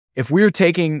if we are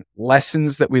taking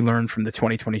lessons that we learned from the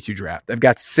 2022 draft, I've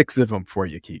got 6 of them for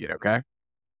you, Keegan, okay?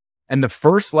 And the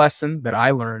first lesson that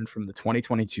I learned from the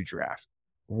 2022 draft,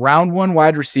 round 1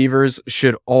 wide receivers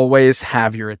should always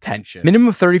have your attention. Minimum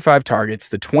of 35 targets.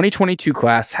 The 2022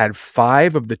 class had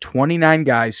 5 of the 29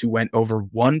 guys who went over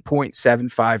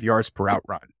 1.75 yards per route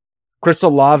run. Chris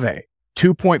Olave,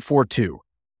 2.42.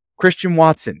 Christian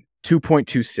Watson,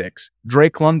 2.26.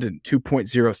 Drake London,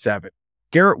 2.07.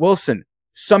 Garrett Wilson,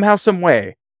 somehow, some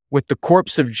way, with the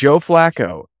corpse of Joe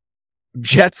Flacco,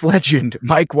 Jets legend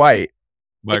Mike White,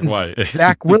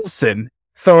 Zach Wilson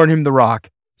throwing him the rock,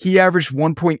 he averaged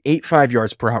 1.85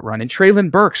 yards per route run. And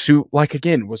Treylon Burks, who, like,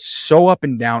 again, was so up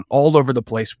and down all over the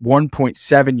place,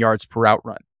 1.7 yards per route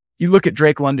run. You look at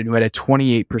Drake London, who had a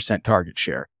 28% target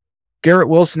share. Garrett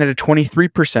Wilson had a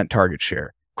 23% target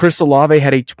share. Chris Olave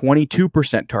had a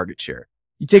 22% target share.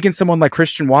 You take in someone like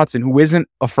Christian Watson, who isn't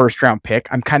a first-round pick.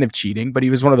 I'm kind of cheating, but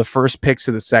he was one of the first picks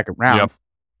of the second round. Yep.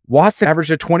 Watson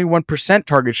averaged a 21%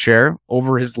 target share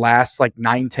over his last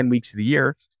 9-10 weeks of the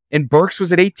year. And Burks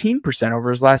was at 18% over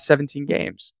his last 17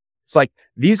 games. It's like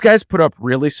these guys put up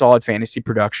really solid fantasy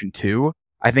production too.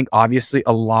 I think obviously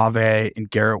Olave and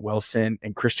Garrett Wilson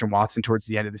and Christian Watson towards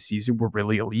the end of the season were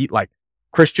really elite. Like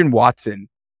Christian Watson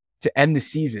to end the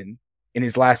season in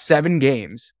his last 7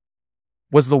 games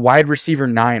was the wide receiver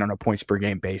 9 on a points per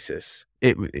game basis.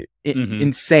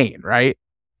 Insane, right?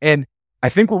 And I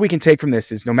think what we can take from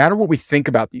this is no matter what we think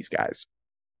about these guys,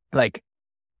 like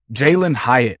Jalen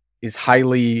Hyatt is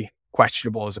highly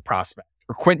questionable as a prospect,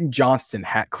 or Quentin Johnston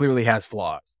clearly has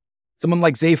flaws. Someone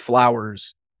like Zay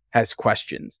Flowers has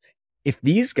questions. If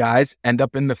these guys end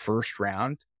up in the first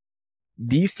round,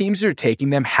 these teams that are taking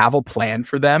them have a plan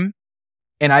for them.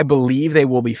 And I believe they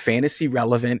will be fantasy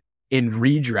relevant in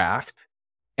redraft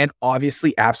and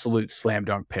obviously absolute slam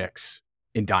dunk picks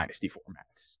in dynasty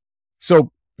formats.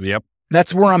 So yep.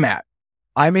 That's where I'm at.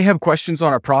 I may have questions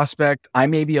on a prospect. I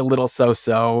may be a little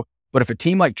so-so, but if a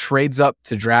team trades up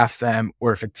to draft them,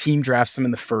 or if a team drafts them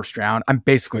in the first round, I'm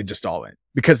basically just all in,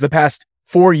 because the past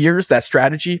 4 years, that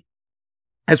strategy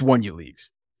has won you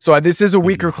leagues. So this is a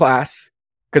weaker class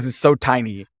because it's so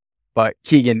tiny, but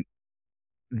Keegan,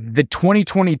 the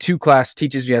 2022 class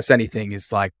teaches me us anything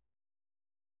is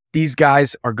these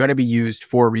guys are going to be used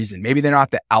for a reason. Maybe they're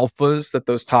not the alphas that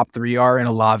those top 3 are in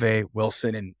Olave,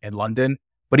 Wilson, and London,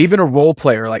 but even a role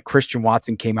player like Christian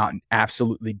Watson came out and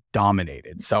absolutely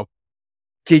dominated. So,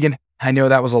 Keegan, I know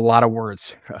that was a lot of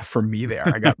words for me there.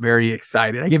 I got very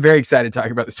excited. I get very excited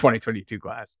talking about this 2022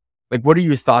 class. What are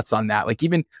your thoughts on that?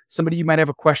 Even somebody you might have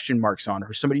a question marks on,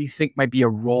 or somebody you think might be a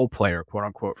role player, quote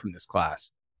unquote, from this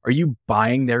class. Are you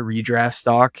buying their redraft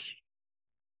stock?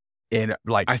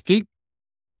 I think,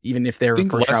 even if they're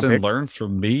first lesson learned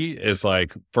from me is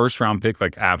first round pick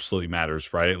absolutely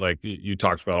matters, right? You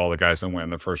talked about all the guys that went in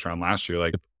the first round last year.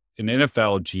 An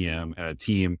NFL GM and a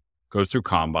team goes through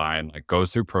combine,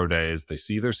 goes through pro days, they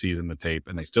see their season, the tape,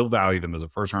 and they still value them as a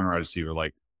first round wide receiver.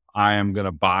 I am going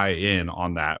to buy in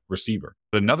on that receiver.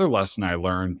 But another lesson I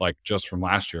learned just from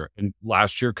last year, and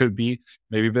last year could be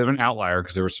maybe a bit of an outlier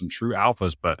because there were some true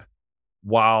alphas, but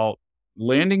while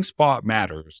landing spot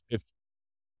matters, if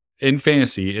in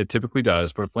fantasy, it typically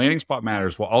does, but if landing spot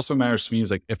matters, what also matters to me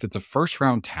is if it's a first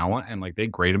round talent and they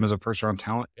grade him as a first round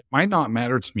talent, it might not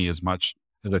matter to me as much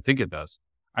as I think it does.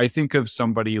 I think of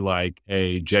somebody like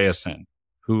a JSN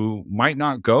who might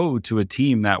not go to a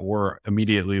team that were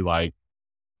immediately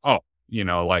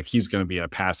he's going to be in a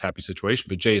pass happy situation,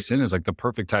 but JSN is the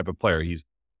perfect type of player. He's,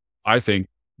 I think,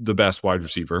 the best wide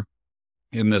receiver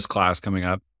in this class coming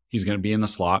up. He's going to be in the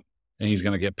slot. And he's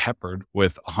going to get peppered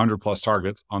with 100 plus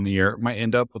targets on the year. Might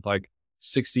end up with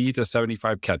 60 to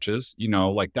 75 catches.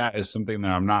 That is something that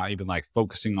I'm not even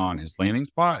focusing on his landing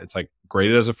spot. It's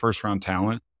graded as a first round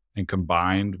talent, and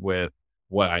combined with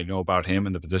what I know about him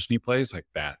and the position he plays,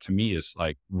 that to me is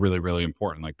really, really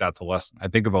important. That's a lesson. I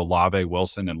think of Olave,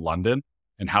 Wilson, and London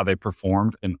and how they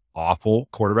performed in awful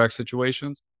quarterback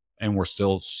situations and were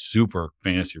still super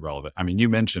fantasy relevant. I mean, you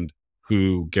mentioned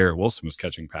who Garrett Wilson was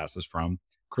catching passes from.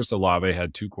 Chris Olave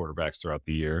had 2 quarterbacks throughout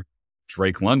the year.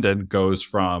 Drake London goes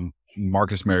from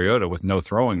Marcus Mariota with no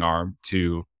throwing arm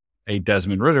to a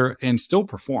Desmond Ridder and still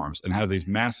performs and have these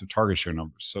massive target share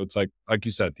numbers. So it's like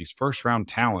you said, these first round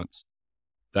talents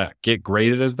that get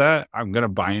graded as that, I'm going to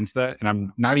buy into that. And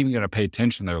I'm not even going to pay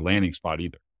attention to their landing spot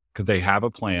either, because they have a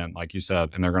plan, like you said,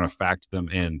 and they're going to factor them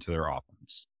into their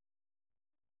offense.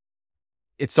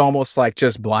 It's almost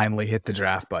just blindly hit the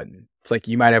draft button. It's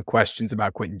you might have questions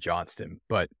about Quentin Johnston,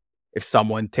 but if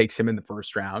someone takes him in the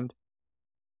first round,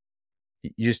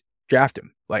 you just draft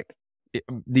him.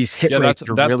 These hit rates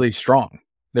are really strong.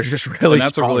 They're just really strong. And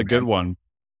that's a really good one.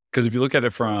 Because if you look at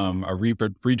it from a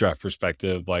redraft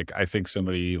perspective, like I think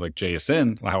somebody like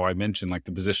JSN, how I mentioned, like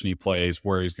the position he plays,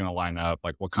 where he's going to line up,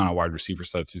 like what kind of wide receiver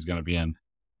sets he's going to be in,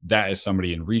 that is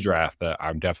somebody in redraft that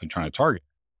I'm definitely trying to target,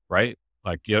 right?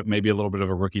 Like maybe a little bit of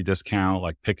a rookie discount,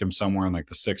 like pick him somewhere in like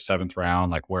the 6th, 7th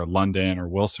round, like where London or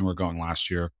Wilson were going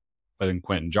last year. But in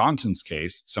Quentin Johnson's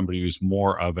case, somebody who's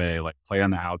more of a like play on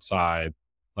the outside,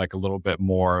 like a little bit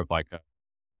more of like a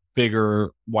bigger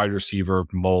wide receiver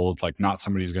mold, like not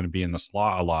somebody who's going to be in the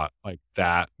slot a lot, like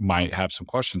that might have some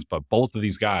questions. But both of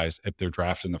these guys, if they're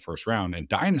drafted in the first round in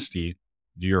Dynasty,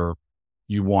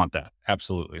 you want that.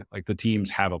 Absolutely. Like the teams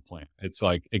have a plan. It's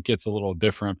like it gets a little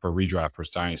different for redraft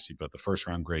versus Dynasty, but the first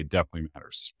round grade definitely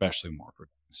matters, especially more for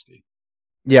Dynasty.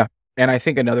 Yeah. And I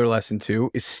think another lesson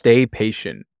too is stay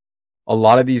patient. A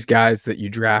lot of these guys that you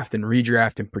draft and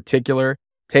redraft in particular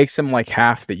takes them like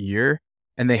half the year,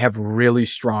 and they have really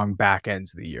strong back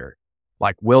ends of the year.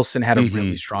 Like Wilson had a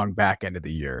really strong back end of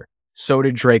the year. So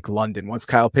did Drake London. Once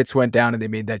Kyle Pitts went down and they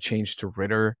made that change to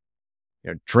Ritter,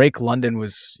 Drake London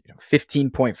was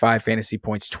 15.5 fantasy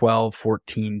points, 12,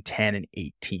 14, 10, and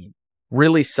 18.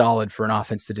 Really solid for an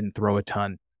offense that didn't throw a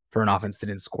ton, for an offense that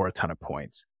didn't score a ton of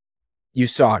points. You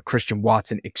saw Christian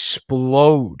Watson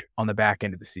explode on the back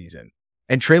end of the season.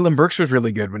 And Treylon Burks was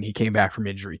really good when he came back from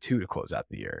injury too to close out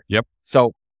the year. Yep.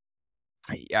 So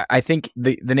I think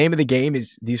the name of the game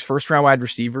is these first round wide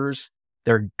receivers,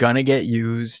 they're going to get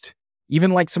used.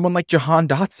 Even like someone like Jahan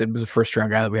Dotson was a first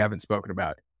round guy that we haven't spoken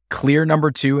about. Clear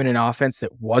number 2 in an offense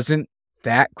that wasn't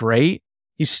that great.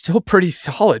 He's still pretty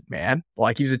solid, man.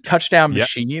 Like he was a touchdown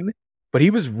machine, but he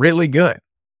was really good.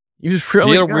 He was really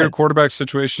good. He had a weird quarterback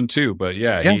situation too, but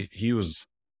he was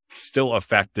still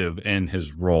effective in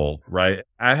his role, right?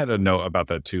 I had a note about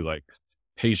that too. Like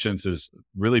patience is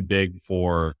really big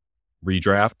for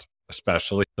redraft,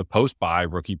 especially the post-buy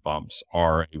rookie bumps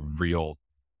are a real,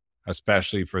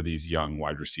 especially for these young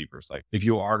wide receivers. Like if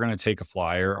you are going to take a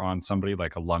flyer on somebody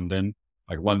like a London,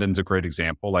 like London's a great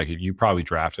example. Like you probably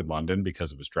drafted London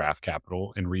because it was draft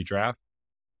capital in redraft,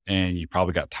 and you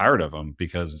probably got tired of him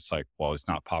because it's like, well, it's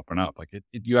not popping up. Like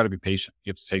you got to be patient.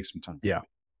 You have to take some time. Yeah.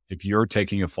 If you're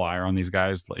taking a flyer on these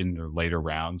guys in their later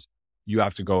rounds, you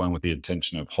have to go in with the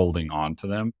intention of holding on to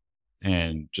them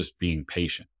and just being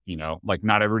patient. Like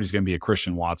not everybody's going to be a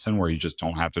Christian Watson where you just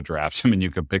don't have to draft him and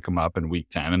you can pick him up in week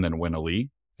 10 and then win a league.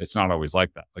 It's not always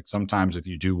like that. Like sometimes if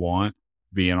you do want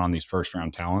to be in on these first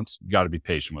round talents, you got to be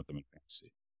patient with them in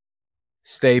fantasy.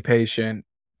 Stay patient,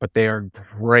 but they are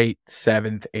great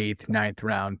 7th, 8th, 9th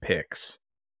round picks.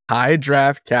 High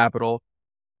draft capital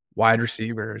wide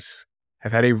receivers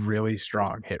have had a really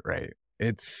strong hit rate.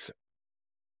 It's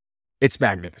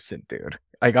magnificent, dude.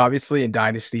 Like obviously in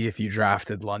Dynasty, if you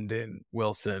drafted London,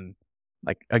 Wilson,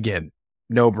 like again,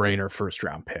 no brainer first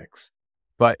round picks.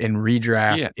 But in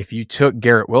redraft, if you took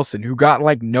Garrett Wilson, who got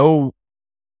like no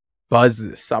buzz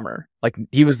this summer, like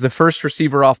he was the first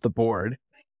receiver off the board.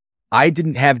 I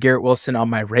didn't have Garrett Wilson on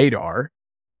my radar.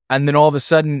 And then all of a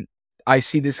sudden I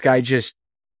see this guy just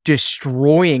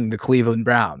destroying the Cleveland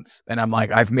Browns. And I'm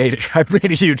like, I've made a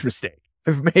huge mistake.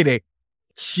 I've made a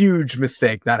huge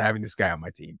mistake not having this guy on my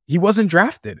team. He wasn't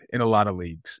drafted in a lot of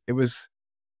leagues. It was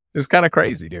kind of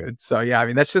crazy, dude. So yeah, I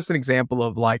mean, that's just an example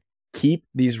of like, keep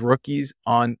these rookies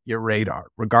on your radar,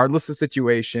 regardless of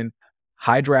situation.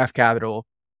 High draft capital,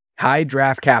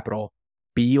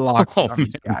 be locked on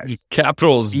these guys.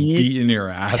 Capital's beating your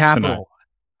ass tonight.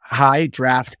 High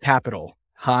draft capital.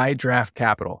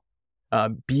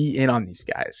 Be in on these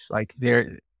guys. Like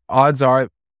their odds are, if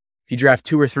you draft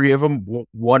 2 or 3 of them,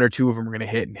 1 or 2 of them are going to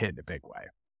hit in a big way.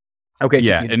 Okay.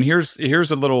 Yeah. And here's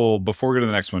a little, before we go to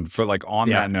the next one, for like on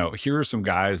that note, here are some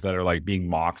guys that are like being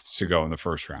mocked to go in the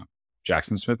first round.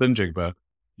 Jackson Smith and Jigba,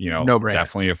 no brainer.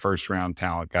 Definitely a first round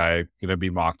talent guy, going to be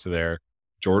mocked to there.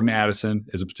 Jordan Addison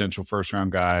is a potential first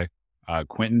round guy.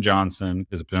 Quentin Johnson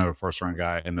is a potential first round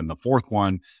guy. And then the fourth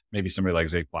one, maybe somebody like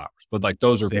Zay Flowers. But like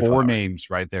those are four names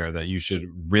right there that you should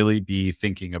really be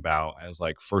thinking about as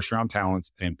like first round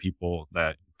talents and people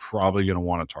that you're probably going to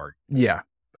want to target. Yeah.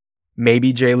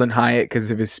 Maybe Jalen Hyatt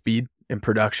because of his speed and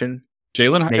production.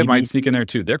 Jalen Hyatt might sneak in there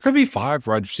too. There could be 5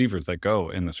 wide receivers that go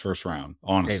in this first round,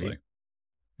 honestly.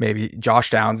 Maybe Josh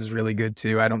Downs is really good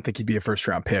too. I don't think he'd be a first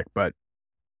round pick, but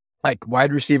like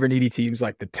wide receiver needy teams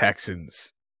like the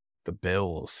Texans, the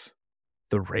Bills,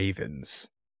 the Ravens.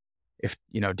 If,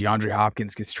 DeAndre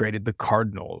Hopkins gets traded, the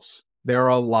Cardinals. There are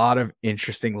a lot of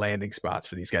interesting landing spots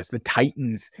for these guys. The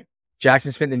Titans,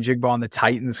 Jackson Smith and Jigba on the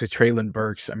Titans with Treylon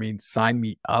Burks. I mean, sign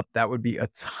me up. That would be a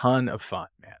ton of fun,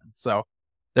 man. So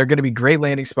they're going to be great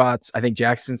landing spots. I think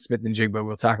Jackson Smith and Jigba,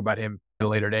 we'll talk about him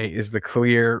later day is the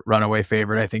clear runaway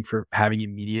favorite, I think, for having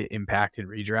immediate impact in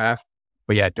redraft.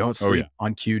 But yeah, don't sleep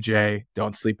on QJ.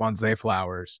 Don't sleep on Zay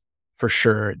Flowers. For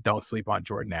sure, don't sleep on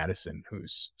Jordan Addison,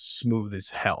 who's smooth as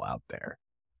hell out there.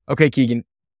 Okay, Keegan.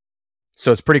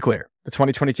 So it's pretty clear. The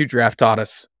 2022 draft taught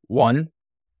us, 1,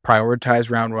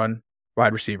 prioritize round 1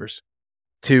 wide receivers.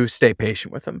 2, stay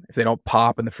patient with them. If they don't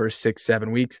pop in the first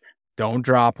 6-7 weeks, don't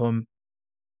drop them.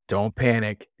 Don't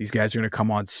panic. These guys are going to come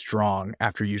on strong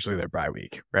after usually their bye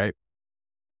week, right?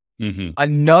 Mm-hmm.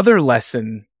 Another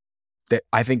lesson that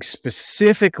I think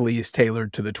specifically is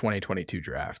tailored to the 2022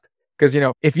 draft. Because,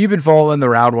 if you've been following the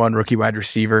round 1 rookie wide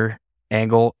receiver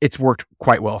angle, it's worked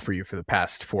quite well for you for the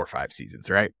past 4 or 5 seasons,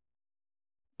 right?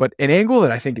 But an angle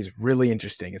that I think is really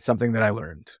interesting, it's something that I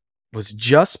learned, was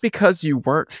just because you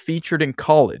weren't featured in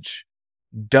college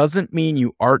doesn't mean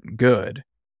you aren't good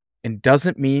and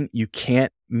doesn't mean you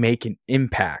can't make an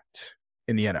impact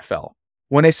in the NFL.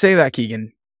 When I say that,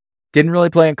 Keegan, didn't really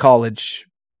play in college,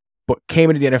 but came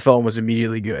into the NFL and was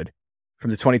immediately good from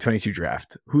the 2022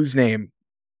 draft. Whose name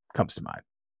comes to mind?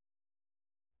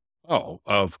 Oh,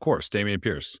 of course, Dameon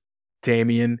Pierce.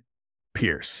 Dameon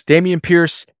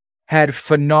Pierce had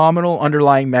phenomenal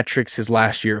underlying metrics his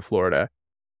last year at Florida.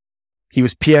 He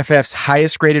was PFF's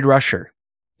highest graded rusher.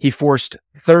 He forced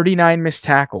 39 missed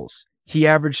tackles. He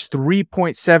averaged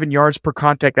 3.7 yards per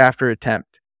contact after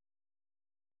attempt.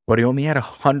 But he only had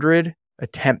 100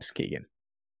 attempts, Keegan.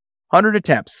 100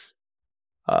 attempts.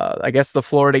 I guess the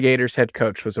Florida Gators head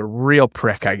coach was a real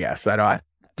prick, I guess. I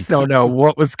don't know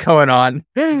what was going on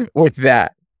with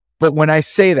that. But when I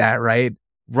say that, right,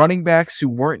 running backs who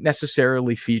weren't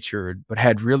necessarily featured but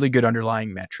had really good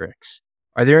underlying metrics,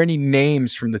 are there any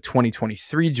names from the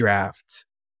 2023 draft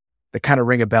that kind of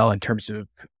ring a bell in terms of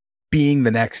being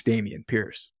the next Dameon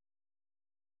Pierce?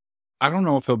 I don't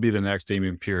know if he'll be the next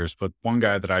Dameon Pierce, but one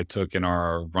guy that I took in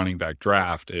our running back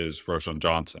draft is Roschon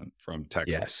Johnson from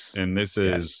Texas. Yes. And this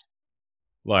is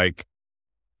not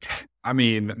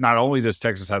only does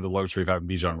Texas have the luxury of having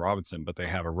Bijan Robinson, but they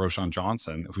have a Roschon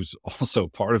Johnson who's also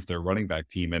part of their running back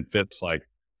team and fits like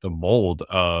the mold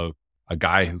of a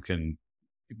guy who can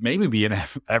maybe be an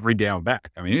every down back.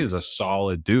 I mean, he's a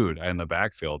solid dude in the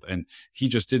backfield, and he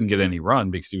just didn't get any run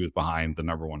because he was behind the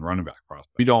number 1 running back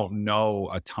prospect. We don't know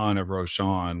a ton of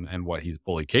Roschon and what he's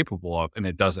fully capable of, and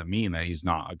it doesn't mean that he's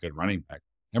not a good running back.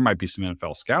 There might be some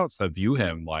NFL scouts that view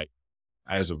him like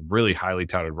as a really highly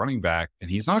touted running back, and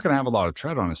he's not going to have a lot of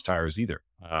tread on his tires either.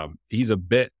 He's a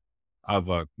bit of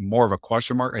more of a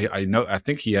question mark. I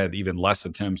think he had even less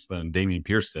attempts than Dameon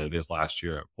Pierce did his last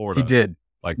year at Florida. He did.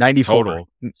 Like 94 total.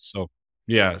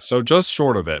 So just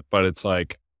short of it, but it's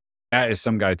like, that is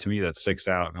some guy to me that sticks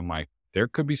out. And I'm like, there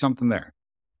could be something there.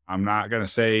 I'm not going to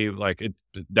say like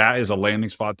that is a landing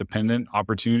spot dependent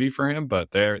opportunity for him, but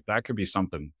that could be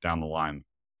something down the line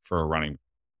for a running.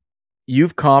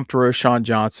 You've comped Roschon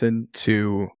Johnson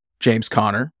to James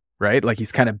Conner, right? Like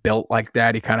he's kind of built like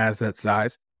that. He kind of has that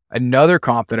size. Another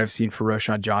comp that I've seen for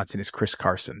Roschon Johnson is Chris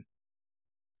Carson.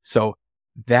 So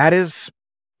that is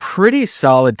pretty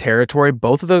solid territory.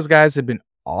 Both of those guys have been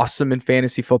awesome in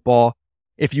fantasy football.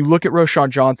 If you look at Roschon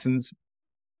Johnson's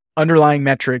underlying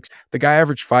metrics, the guy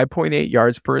averaged 5.8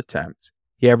 yards per attempt.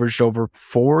 He averaged over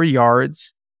 4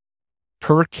 yards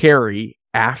per carry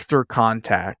after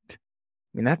contact.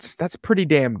 I mean, that's pretty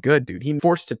damn good, dude. He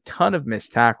forced a ton of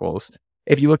missed tackles.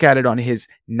 If you look at it on his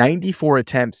 94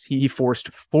 attempts, he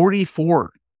forced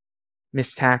 44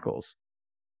 missed tackles.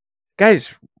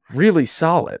 Guy's really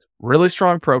solid, really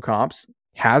strong pro comps,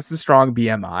 has the strong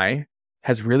BMI,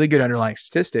 has really good underlying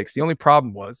statistics. The only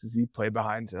problem is he played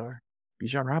behind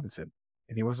Bijan Robinson,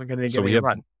 and he wasn't going to get any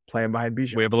run playing behind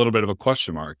Bijan. We have a little bit of a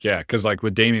question mark, yeah, because like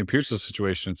with Dameon Pierce's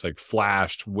situation, it's like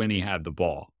flashed when he had the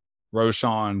ball.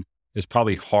 Roschon is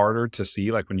probably harder to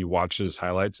see. Like when you watch his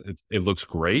highlights, it looks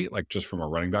great, like just from a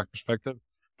running back perspective,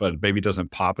 but maybe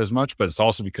doesn't pop as much. But it's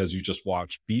also because you just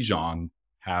watch Bijan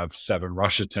have 7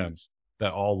 rush attempts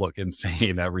that all look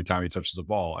insane every time he touches the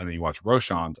ball. And then you watch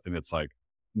Roschon's and it's like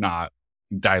not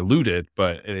diluted,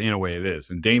 but in a way it is.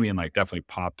 And Dameon like definitely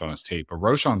popped on his tape. But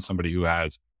Roschon's somebody who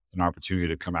has an opportunity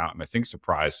to come out and I think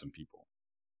surprise some people.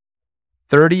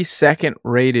 32nd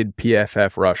rated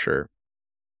PFF rusher.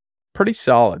 Pretty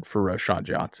solid for Roschon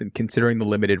Johnson, considering the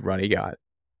limited run he got.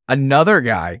 Another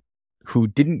guy who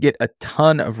didn't get a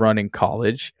ton of run in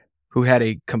college, who had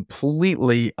a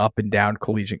completely up and down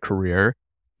collegiate career,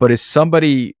 but is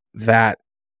somebody that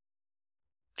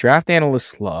draft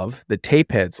analysts love, the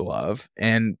tape heads love,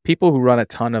 and people who run a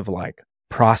ton of like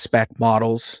prospect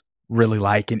models really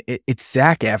like, and it's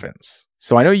Zach Evans.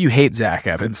 So I know you hate Zach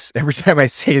Evans. Every time I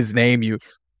say his name, you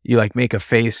like make a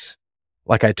face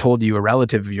like I told you, a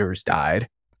relative of yours died.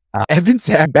 Evans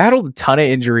had battled a ton of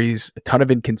injuries, a ton of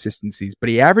inconsistencies, but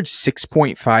he averaged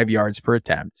 6.5 yards per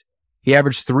attempt. He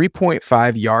averaged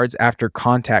 3.5 yards after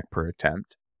contact per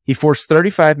attempt. He forced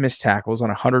 35 missed tackles on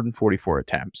 144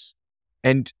 attempts.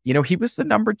 And, he was the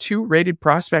number 2 rated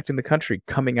prospect in the country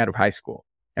coming out of high school.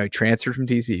 Now, he transferred from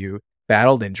TCU,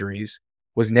 battled injuries,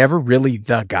 was never really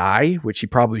the guy, which he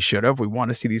probably should have. We want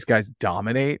to see these guys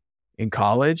dominate in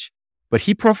college, but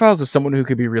he profiles as someone who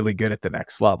could be really good at the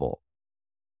next level.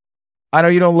 I know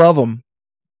you don't love him,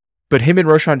 but him and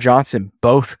Roschon Johnson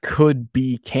both could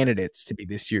be candidates to be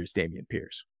this year's Dameon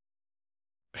Pierce.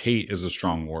 Hate is a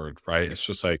strong word, right? It's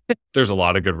just like there's a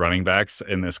lot of good running backs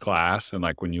in this class. And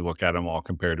like when you look at them all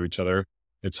compared to each other,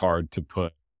 it's hard to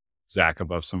put Zach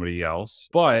above somebody else.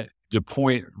 But the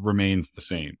point remains the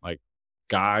same. Like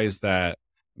guys that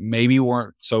maybe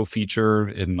weren't so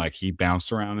featured and like he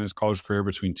bounced around in his college career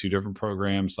between 2 different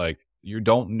programs. Like you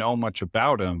don't know much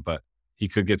about him, but he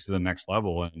could get to the next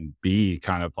level and be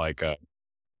kind of like an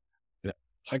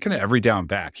every down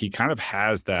back. He kind of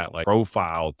has that like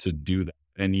profile to do that.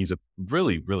 And he's a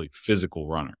really, really physical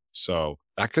runner. So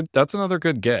that's another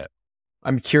good get.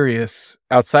 I'm curious,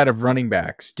 outside of running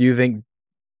backs, do you think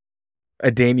a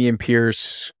Dameon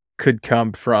Pierce could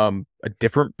come from a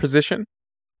different position?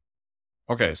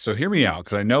 Okay, so hear me out,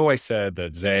 because I know I said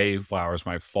that Zay Flowers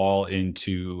might fall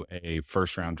into a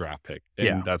first round draft pick,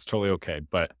 and that's totally okay.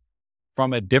 But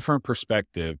from a different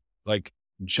perspective, like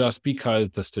just because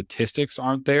the statistics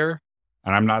aren't there,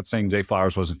 and I'm not saying Zay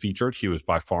Flowers wasn't featured, he was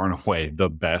by far and away the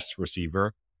best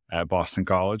receiver at Boston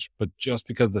College, but just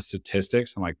because the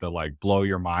statistics and like the blow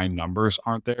your mind numbers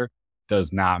aren't there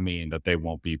does not mean that they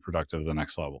won't be productive at the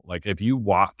next level. Like if you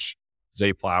watch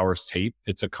Zay Flowers tape,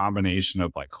 it's a combination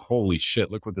of like, holy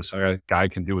shit, look what this guy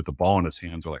can do with the ball in his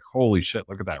hands, or like, holy shit,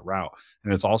 look at that route.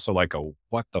 And it's also like a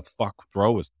what the fuck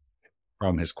throw is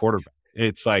from his quarterback.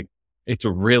 It's like, it's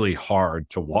really hard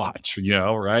to watch,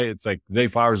 right? It's like Zay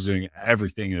Flowers is doing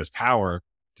everything in his power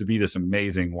to be this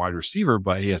amazing wide receiver,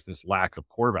 but he has this lack of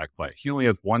quarterback play. He only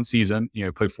has one season, he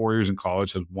played 4 years in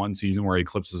college, has one season where he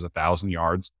eclipses 1,000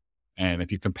 yards. And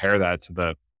if you compare that to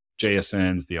the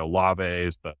JSNs, the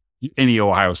Olaves, any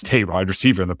Ohio State wide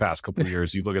receiver in the past couple of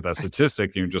years, you look at that statistic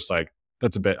and you're just like,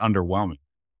 that's a bit underwhelming.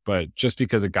 But just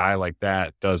because a guy like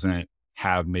that doesn't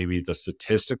have maybe the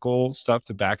statistical stuff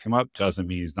to back him up doesn't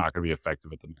mean he's not going to be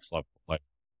effective at the next level. Like,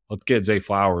 let's get Zay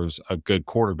Flowers a good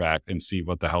quarterback and see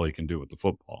what the hell he can do with the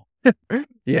football.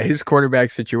 Yeah, his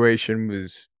quarterback situation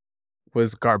was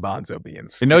garbanzo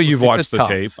beans. I know you've watched the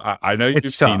tape. I know you've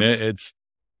seen it.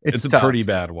 It's a pretty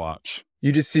bad watch.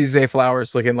 You just see Zay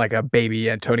Flowers looking like a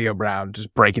baby Antonio Brown,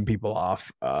 just breaking people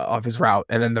off his route,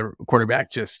 and then the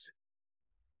quarterback just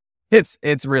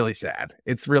it's really sad.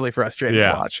 It's really frustrating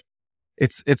to watch.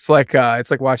 It's like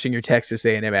watching your Texas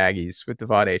A&M Aggies with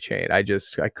Devon Achane.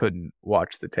 I couldn't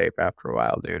watch the tape after a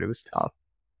while, dude. It was tough.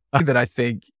 That I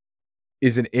think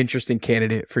is an interesting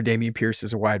candidate for Dameon Pierce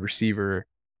as a wide receiver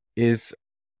is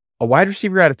a wide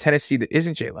receiver out of Tennessee that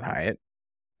isn't Jalen Hyatt.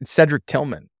 It's Cedric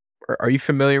Tillman. Are you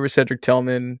familiar with Cedric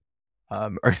Tillman?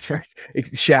 Or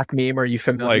Shaq Meme, are you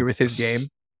familiar with his game?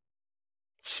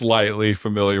 Slightly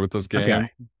familiar with this game.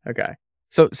 Okay.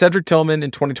 So Cedric Tillman in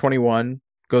 2021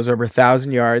 goes over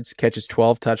 1,000 yards, catches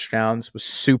 12 touchdowns, was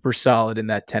super solid in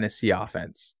that Tennessee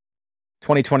offense.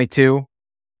 2022,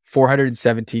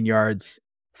 417 yards,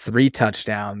 3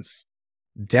 touchdowns.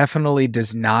 Definitely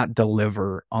does not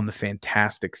deliver on the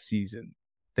fantastic season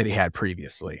that he had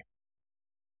previously.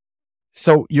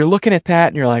 So you're looking at that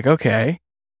and you're like, okay,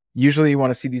 usually you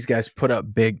want to see these guys put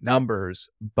up big numbers,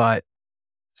 but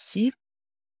he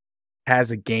has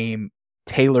a game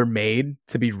tailor-made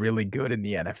to be really good in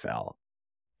the NFL.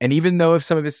 And even though if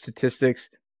some of his statistics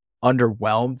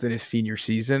underwhelmed in his senior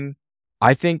season,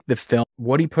 I think the film,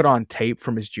 what he put on tape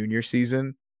from his junior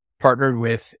season, partnered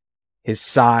with his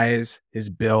size, his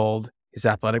build, his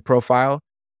athletic profile,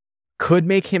 could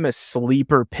make him a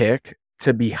sleeper pick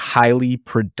to be highly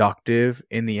productive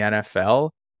in the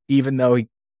NFL, even though he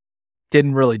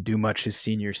didn't really do much his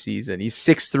senior season. He's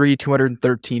 6'3",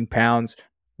 213 pounds,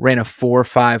 ran a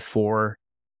 4.54.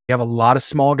 You have a lot of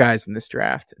small guys in this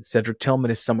draft. And Cedric Tillman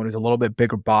is someone who's a little bit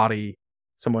bigger body,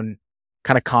 someone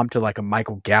kind of comp to like a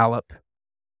Michael Gallup,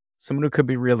 someone who could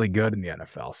be really good in the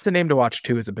NFL. It's a name to watch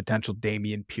too as a potential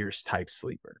Dameon Pierce type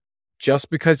sleeper. Just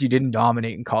because you didn't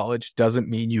dominate in college doesn't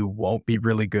mean you won't be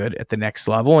really good at the next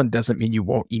level and doesn't mean you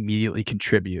won't immediately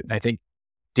contribute. And I think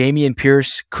Dameon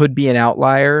Pierce could be an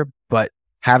outlier, but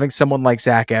having someone like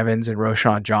Zach Evans and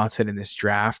Roschon Johnson in this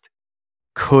draft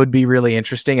could be really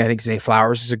interesting. I think Zay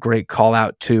Flowers is a great call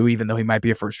out too, even though he might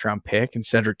be a first round pick. And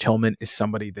Cedric Tillman is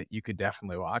somebody that you could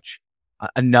definitely watch.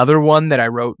 Another one that I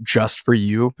wrote just for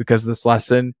you because this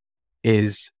lesson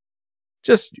is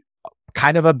just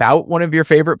kind of about one of your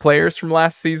favorite players from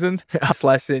last season. This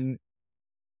lesson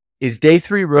is day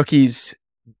 3 rookies.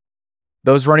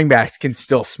 Those running backs can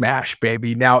still smash,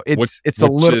 baby. Now it's a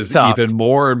little is tough. Even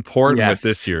more important with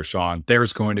this year, Shaun.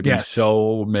 There's going to be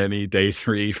so many day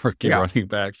 3 rookie running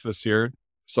backs this year.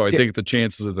 So I think the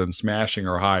chances of them smashing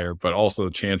are higher, but also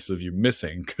the chances of you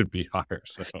missing could be higher.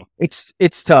 So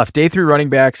it's tough. Day 3 running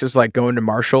backs is like going to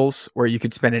Marshall's, where you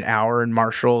could spend an hour in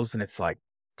Marshall's and it's like,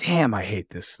 damn, I hate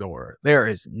this store. There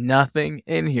is nothing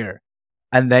in here.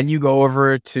 And then you go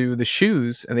over to the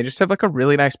shoes and they just have like a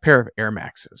really nice pair of Air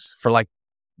Maxes for like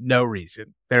no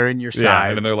reason. They're in your size. Yeah,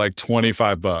 and they're like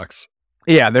 $25.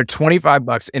 Yeah, they're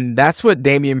 $25. And that's what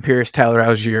Dameon Pierce, Tyler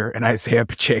Algier, and Isaiah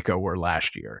Pacheco were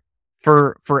last year.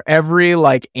 For every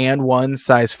like and one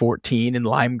size 14 in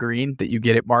lime green that you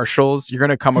get at Marshall's, you're going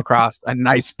to come across a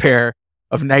nice pair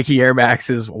of Nike Air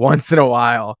Maxes once in a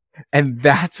while. And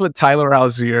that's what Tyler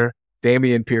Algier,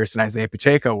 Dameon Pierce, and Isaiah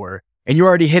Pacheco were. And you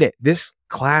already hit it. This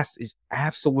class is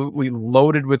absolutely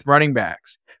loaded with running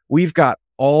backs. We've got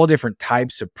all different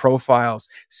types of profiles,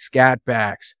 scat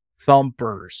backs,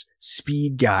 thumpers,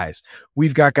 speed guys.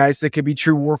 We've got guys that could be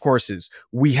true workhorses.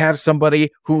 We have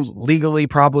somebody who legally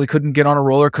probably couldn't get on a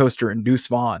roller coaster in Deuce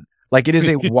Vaughn. Like, it is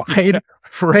a wide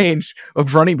range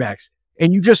of running backs.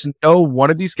 And you just know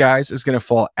one of these guys is going to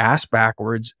fall ass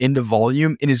backwards into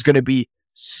volume and is going to be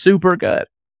super good.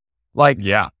 Like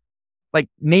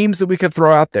names that we could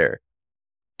throw out there.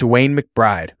 Dwayne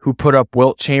McBride, who put up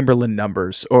Wilt Chamberlain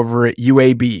numbers over at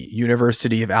UAB,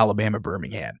 University of Alabama,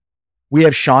 Birmingham. We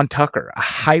have Sean Tucker, a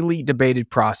highly debated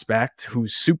prospect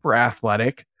who's super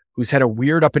athletic, who's had a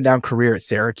weird up and down career at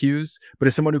Syracuse, but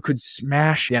is someone who could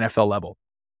smash the NFL level.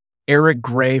 Eric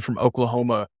Gray from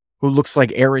Oklahoma, who looks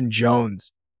like Aaron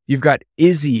Jones. You've got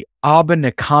Izzy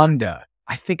Abanaconda.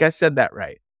 I think I said that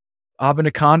right.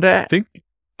 Abanaconda?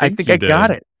 I think I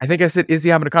got it. I think I said Izzy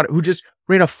Abanaconda, who just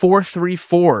ran a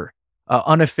 4.34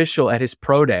 unofficial at his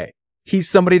pro day. He's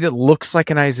somebody that looks like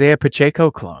an Isaiah Pacheco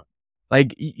clone.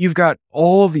 Like, you've got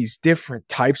all these different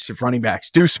types of running backs.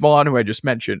 Deuce Vaughn, who I just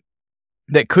mentioned,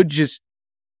 that could just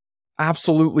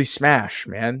absolutely smash,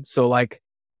 man. So, like,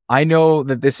 I know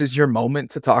that this is your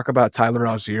moment to talk about Tyler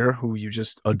Algier, who you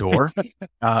just adore.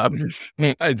 I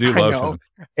do love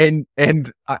him.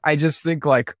 And I just think,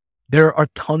 like, there are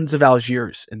tons of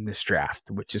Algiers in this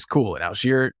draft, which is cool. And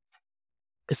Algier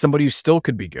is somebody who still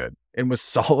could be good and was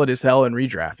solid as hell in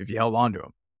redraft if you held on to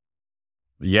him.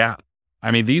 Yeah. I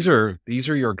mean, these are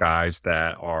your guys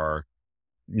that are,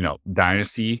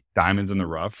 dynasty diamonds in the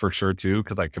rough for sure too.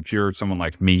 Cause like if you're someone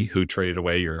like me who traded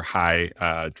away your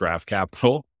high draft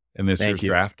capital in this year's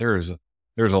draft, there's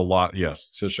a lot. Yes.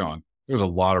 So Shaun, there's a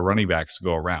lot of running backs to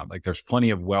go around. Like there's plenty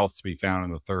of wealth to be found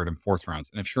in the 3rd and 4th rounds.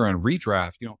 And if you're in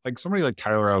redraft, like somebody like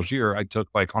Tyler Algier, I took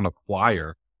like on a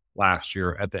flyer last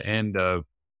year at the end of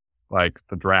like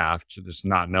the draft, just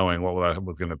not knowing what that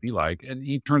was going to be like. And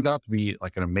he turned out to be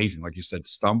like an amazing, like you said,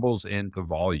 stumbles into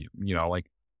volume, like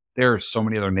there are so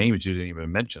many other names you didn't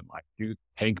even mention, like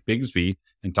Hank Bigsby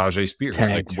and Tajay Spears.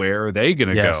 Like, where are they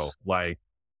going to go? Like,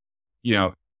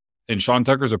 and Sean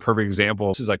Tucker's a perfect example.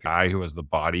 This is like a guy who has the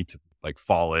body to like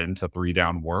fall into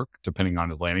 3-down work, depending on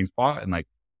his landing spot. And like,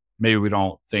 maybe we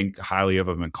don't think highly of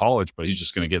him in college, but he's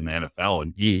just going to get in the NFL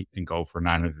and eat and go for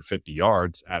 950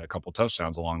 yards, add a couple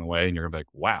touchdowns along the way. And you're like,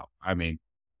 wow. I mean,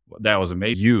 that was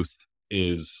amazing. Youth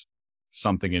is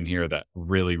something in here that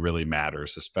really, really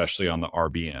matters, especially on the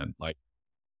RBN. Like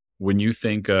when you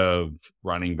think of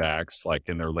running backs, like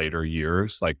in their later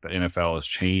years, like the NFL has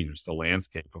changed the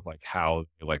landscape of like how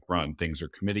they like run. Things are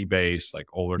committee based, like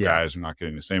older guys are not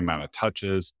getting the same amount of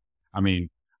touches. I mean,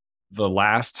 the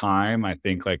last time I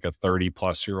think like a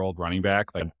 30-plus-year-old running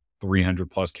back, like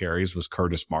 300+ carries was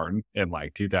Curtis Martin in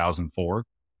like 2004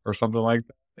 or something like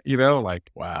that,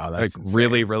 like, wow, that's like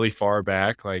really, really far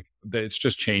back. Like it's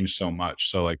just changed so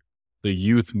much. So like the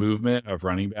youth movement of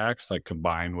running backs, like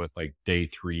combined with like day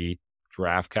 3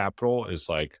 draft capital is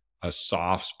like a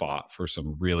soft spot for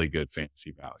some really good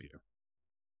fantasy value.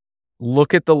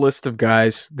 Look at the list of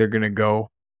guys they're going to go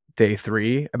day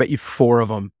 3. I bet you 4 of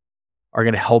them are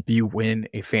going to help you win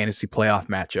a fantasy playoff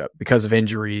matchup because of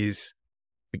injuries,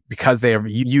 because they have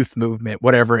youth movement,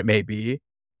 whatever it may be.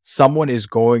 Someone is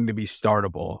going to be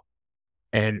startable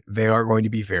and they are going to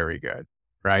be very good,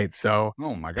 right? So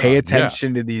pay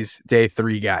attention to these day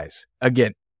 3 guys.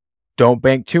 Again, don't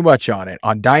bank too much on it.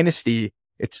 On Dynasty,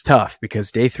 it's tough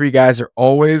because day 3 guys are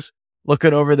always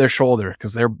looking over their shoulder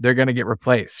because they're going to get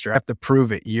replaced. Or have to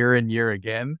prove it year and year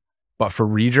again. But for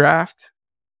redraft,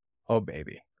 oh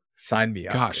baby, sign me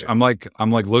up. Gosh, Dude. I'm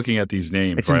like looking at these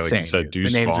names, It's right? insane, Like you said, dude. The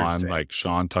Deuce names are Vaughn, insane. like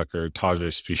Sean Tucker,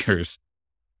 Tajay Spears,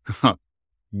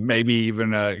 maybe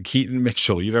even Keaton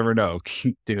Mitchell. You never know,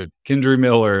 Dude. Kendry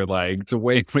Miller, like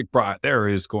Dwayne McBride. There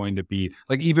is going to be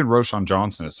like even Roshan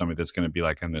Johnson is somebody that's going to be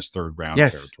like in this third round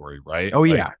territory, right? Oh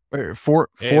like, yeah, fourth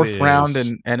round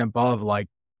and above. Like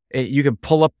you can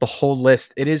pull up the whole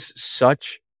list. It is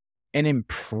such an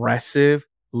impressive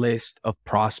list of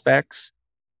prospects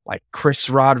like Chris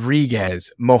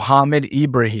Rodriguez, Mohamed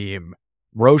Ibrahim,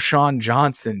 Roshan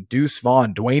Johnson, Deuce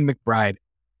Vaughn, Dwayne McBride,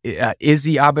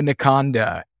 Izzy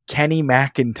Abanaconda, Kenny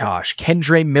McIntosh,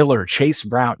 Kendre Miller, Chase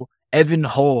Brown, Evan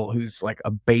Hull, who's like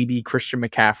a baby Christian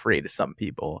McCaffrey to some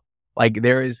people. Like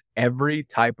there is every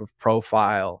type of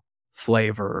profile,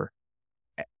 flavor.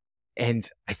 And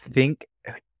I think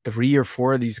 3 or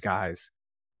 4 of these guys,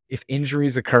 if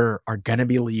injuries occur, are going to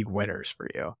be league winners for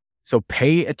you. So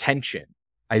pay attention.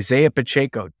 Isaiah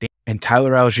Pacheco and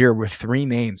Tyler Algier were 3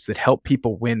 names that help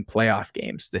people win playoff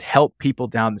games, that help people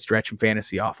down the stretch in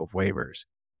fantasy off of waivers.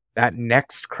 That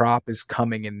next crop is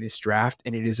coming in this draft,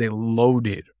 and it is a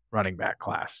loaded running back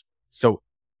class. So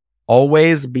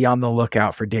always be on the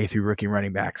lookout for day 3 rookie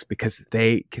running backs because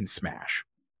they can smash.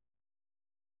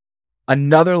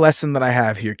 Another lesson that I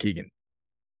have here, Keegan,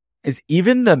 is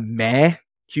even the meh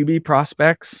QB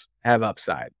prospects have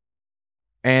upside.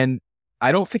 And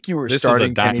I don't think you were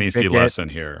starting This is a dynasty lesson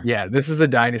here. Yeah, this is a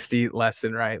dynasty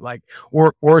lesson, right? Like,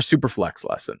 or a super flex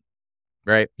lesson,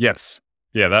 right? Yes.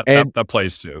 Yeah, that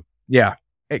plays too. Yeah,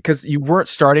 because you weren't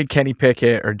starting Kenny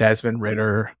Pickett or Desmond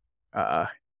Ridder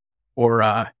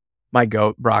or my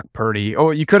GOAT, Brock Purdy.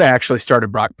 Oh, you could have actually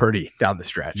started Brock Purdy down the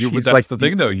stretch. That's like the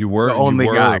thing, though. You were the only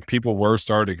guy. People were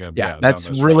starting him. Yeah, that's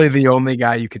really the only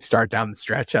guy you could start down the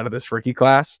stretch out of this rookie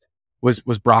class was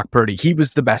Brock Purdy. He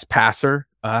was the best passer.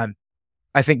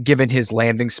 I think given his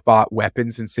landing spot,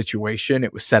 weapons, and situation,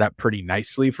 it was set up pretty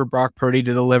nicely for Brock Purdy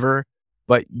to deliver.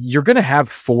 But you're going to have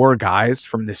 4 guys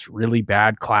from this really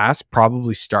bad class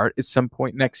probably start at some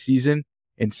point next season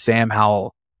in Sam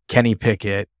Howell, Kenny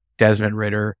Pickett, Desmond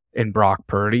Ridder, and Brock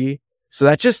Purdy. So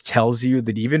that just tells you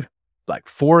that even like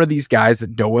 4 of these guys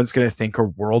that no one's going to think are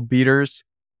world beaters,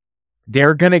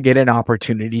 they're going to get an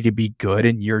opportunity to be good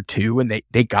in year 2. And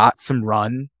they got some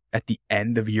run at the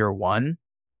end of year 1.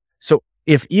 So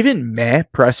if even meh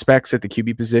prospects at the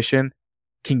QB position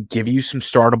can give you some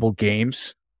startable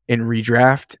games in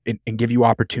redraft and give you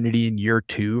opportunity in year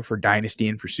 2 for dynasty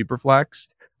and for superflex,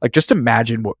 like just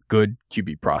imagine what good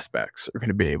QB prospects are going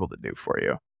to be able to do for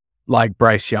you. Like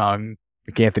Bryce Young,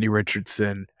 like Anthony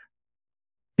Richardson.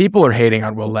 People are hating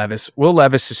on Will Levis. Will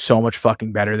Levis is so much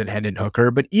fucking better than Hendon Hooker,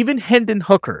 but even Hendon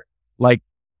Hooker, like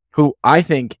who I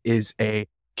think is a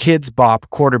kids bop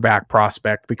quarterback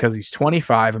prospect because he's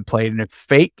 25 and played in a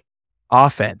fake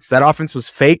offense. That offense was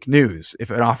fake news,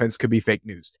 if an offense could be fake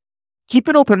news. Keep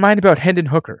an open mind about Hendon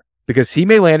Hooker because he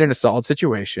may land in a solid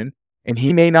situation and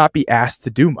he may not be asked to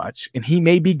do much and he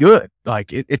may be good.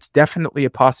 Like it's definitely a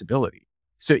possibility.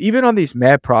 So even on these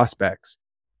mad prospects,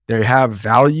 they have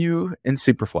value in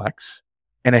Superflex.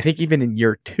 And I think even in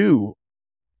year 2,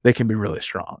 they can be really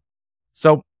strong.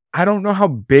 So I don't know how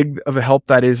big of a help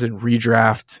that is in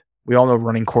redraft. We all know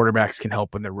running quarterbacks can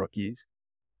help when they're rookies.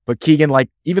 But Keegan, like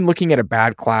even looking at a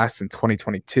bad class in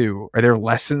 2022, are there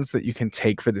lessons that you can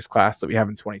take for this class that we have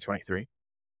in 2023?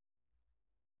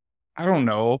 I don't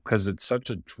know, because it's such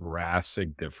a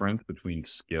drastic difference between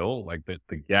skill. Like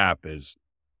the gap is,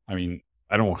 I mean,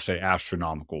 I don't want to say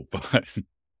astronomical, but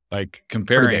like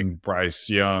comparing Bryce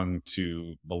Young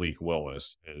to Malik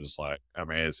Willis is like, I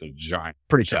mean, it's a giant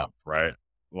jump, right?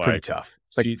 Like, pretty tough.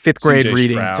 It's like fifth grade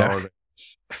reading to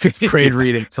 12th grade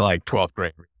reading. It's like,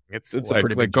 a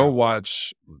pretty big go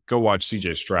watch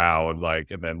CJ Stroud,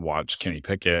 like, and then watch Kenny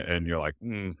Pickett, and you're like,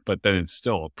 but then it's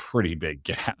still a pretty big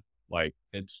gap. Like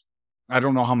I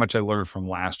don't know how much I learned from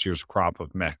last year's crop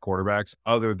of mech quarterbacks,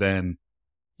 other than,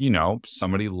 you know,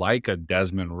 somebody like a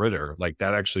Desmond Ridder. Like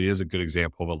that actually is a good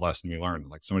example of a lesson we learned.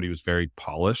 Like somebody who was very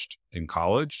polished in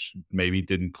college, maybe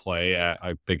didn't play at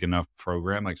a big enough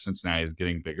program. Like Cincinnati is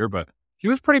getting bigger, but he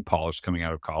was pretty polished coming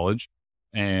out of college,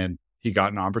 and he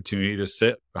got an opportunity to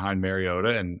sit behind Mariota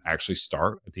and actually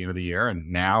start at the end of the year.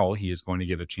 And now he is going to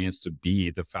get a chance to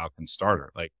be the Falcon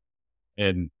starter. Like,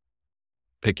 and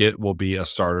Pickett will be a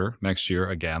starter next year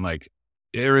again. Like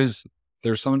there's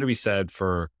something to be said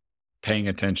for paying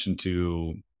attention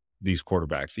to these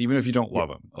quarterbacks, even if you don't love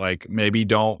them. Like maybe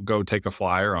don't go take a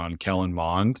flyer on Kellen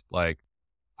Mond, like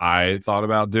I thought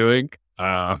about doing,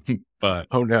 But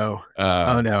Oh no. uh,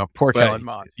 Oh no. Poor but Kellen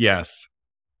Mond. yes,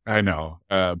 I know.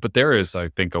 But there is, I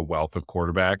think, a wealth of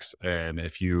quarterbacks, and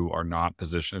if you are not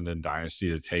positioned in Dynasty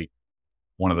to take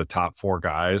one of the top 4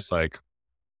 guys, like,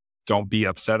 don't be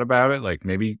upset about it. Like,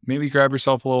 maybe grab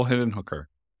yourself a little hidden hooker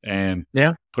and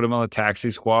Yeah. put him on the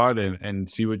taxi squad and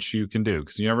see what you can do,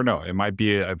 because you never know. It might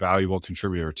be a valuable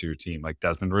contributor to your team, like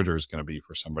Desmond Ridder is going to be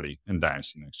for somebody in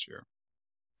Dynasty next year.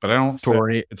 But I don't say,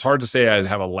 Dory. it's hard to say I'd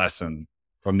have a lesson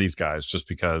from these guys just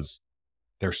because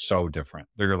they're so different.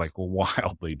 They're like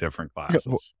wildly different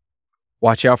classes.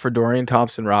 Watch out for Dorian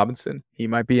Thompson-Robinson. He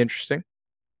might be interesting.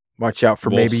 Watch out for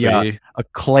We'll maybe a see.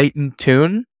 Clayton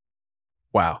Tune.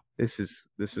 Wow, this is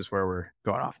where we're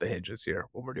going off the hinges here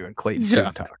when we're doing Clayton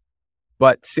Tune talk.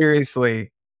 But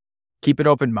seriously, keep an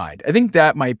open mind. I think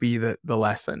that might be the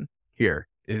lesson here,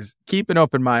 is keep an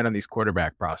open mind on these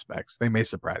quarterback prospects. They may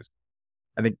surprise you.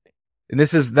 I think, and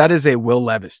that is a Will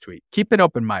Levis tweet. Keep an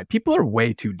open mind. People are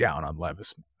way too down on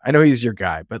Levis. I know he's your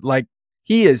guy, but like,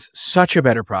 he is such a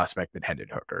better prospect than Hendon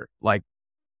Hooker. Like,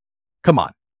 come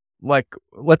on. Like,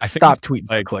 let's stop tweeting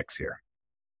for clicks here.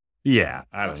 Yeah,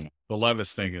 I don't know. The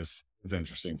Levis thing is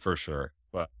interesting for sure.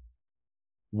 But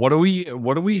what do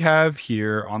we have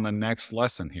here on the next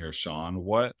lesson here, Shaun?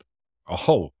 What?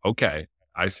 Oh, okay.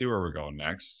 I see where we're going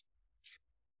next.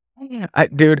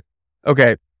 Dude,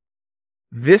 okay.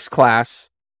 This class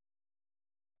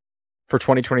for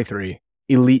 2023,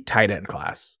 elite tight end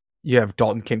class. You have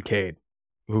Dalton Kincaid,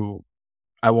 who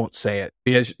I won't say it.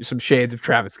 He has some shades of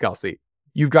Travis Kelce.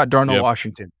 You've got Darnell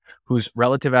Washington, whose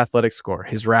relative athletic score,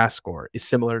 his RAS score, is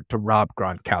similar to Rob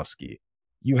Gronkowski.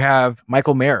 You have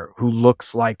Michael Mayer, who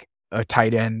looks like a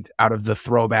tight end out of the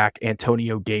throwback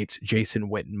Antonio Gates, Jason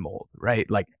Witten mold, right?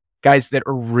 Like, guys that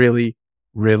are really,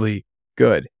 really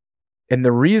good. And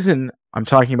the reason I'm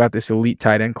talking about this elite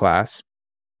tight end class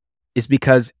is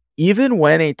because even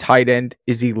when a tight end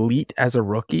is elite as a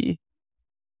rookie,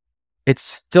 it's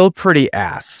still pretty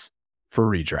ass for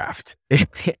redraft.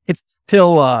 It's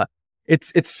still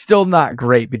it's still not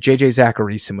great. But JJ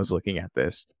Zacharyson was looking at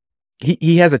this.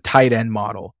 He has a tight end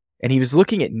model, and he was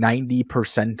looking at 90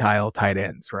 percentile tight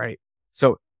ends, right?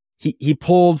 So he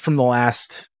pulled from the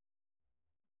last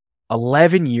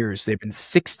 11 years. There've been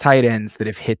 6 tight ends that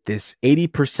have hit this 80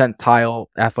 percentile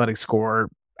athletic score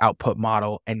output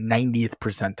model and 90th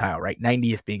percentile, right?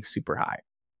 90th being super high.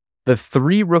 The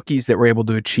 3 rookies that were able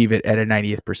to achieve it at a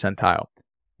 90th percentile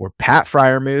were Pat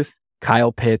Freiermuth,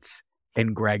 Kyle Pitts,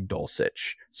 and Greg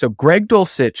Dulcich. So Greg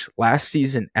Dulcich last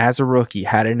season as a rookie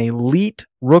had an elite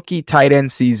rookie tight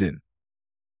end season,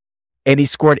 and he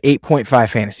scored 8.5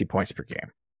 fantasy points per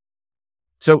game.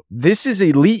 So this is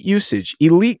elite usage,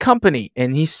 elite company,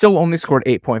 and he still only scored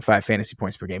 8.5 fantasy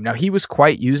points per game. Now, he was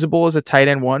quite usable as a tight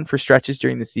end 1 for stretches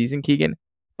during the season, Keegan,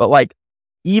 but like,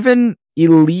 even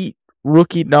elite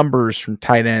rookie numbers from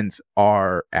tight ends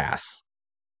are ass.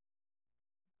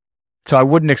 So I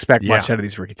wouldn't expect much out of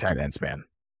these rookie tight ends, man.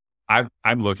 I'm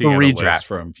looking at a list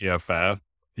from PFF.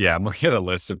 Yeah, I'm looking at a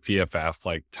list of PFF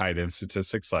like tight end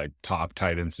statistics, like top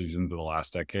tight end seasons of the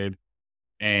last decade.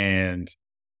 And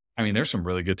I mean, there's some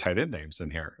really good tight end names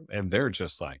in here, and they're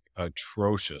just like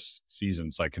atrocious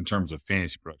seasons, like in terms of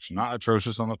fantasy production. Not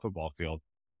atrocious on the football field,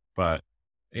 but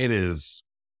it is.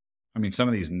 I mean, some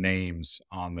of these names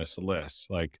on this list,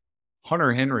 like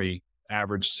Hunter Henry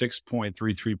averaged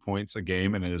 6.33 points a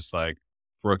game in his like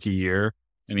rookie year,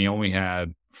 and he only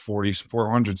had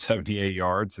 478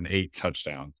 yards and 8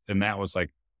 touchdowns. And that was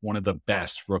like one of the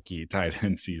best rookie tight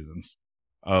end seasons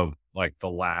of like the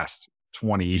last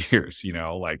 20 years, you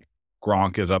know, like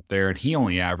Gronk is up there and he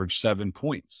only averaged 7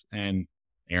 points, and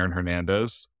Aaron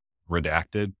Hernandez,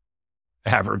 redacted,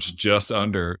 averaged just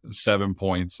under 7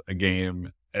 points a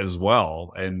game as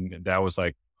well. And that was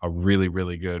like a really,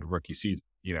 really good rookie season,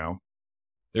 you know.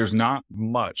 There's not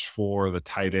much for the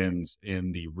tight ends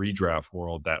in the redraft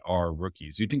world that are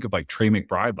rookies. You think of like Trey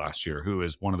McBride last year, who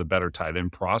is one of the better tight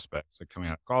end prospects that coming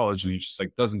out of college, and he just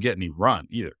like doesn't get any run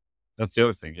either. That's the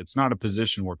other thing. It's not a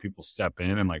position where people step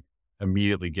in and like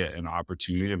immediately get an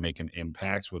opportunity to make an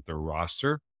impact with their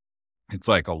roster. It's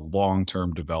like a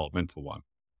long-term developmental one.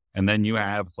 And then you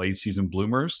have late season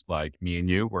bloomers like me and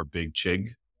you. We're big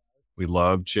Chig. We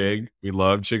love Chig. We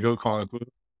love Chig Okonkwo.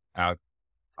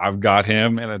 I've got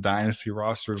him in a dynasty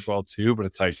roster as well too, but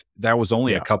it's like that was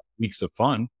only a couple weeks of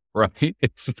fun, right?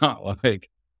 It's not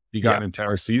like you got an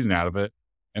entire season out of it.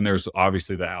 And there's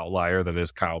obviously the outlier that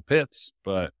is Kyle Pitts,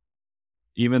 but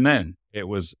even then, it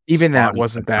was that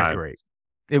wasn't that great.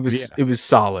 It was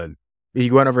solid. He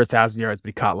went over 1,000 yards, but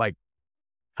he caught like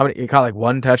how many? He caught like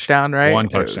 1 touchdown, right? 1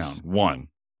 touchdown, 1.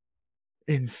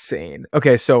 Insane.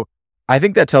 Okay, so I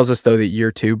think that tells us, though, that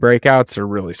year 2 breakouts are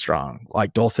really strong.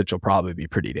 Like, Dulcich will probably be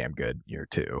pretty damn good year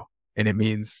 2. And it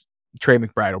means Trey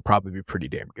McBride will probably be pretty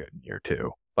damn good in year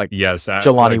 2. Like, yes,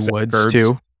 Jelani Woods,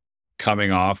 too.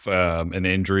 Coming off an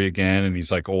injury again, and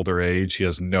he's like older age. He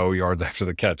has no yards after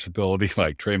the catch ability.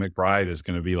 Like, Trey McBride is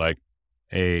going to be like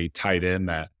a tight end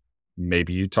that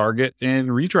maybe you target in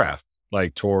redraft,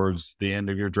 like towards the end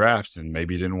of your draft. And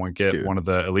maybe you didn't want to get one of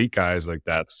the elite guys. Like,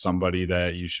 that's somebody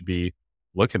that you should be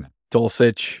looking at.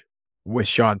 Dulcich with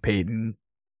Sean Payton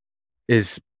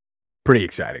is pretty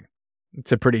exciting.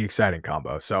 It's a pretty exciting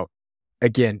combo. So,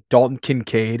 again, Dalton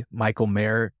Kincaid, Michael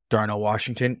Mayer, Darnell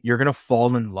Washington, you're going to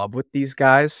fall in love with these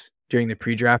guys during the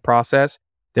pre-draft process.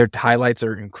 Their highlights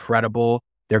are incredible.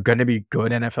 They're going to be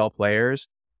good NFL players,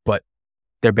 but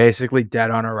they're basically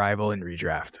dead on arrival in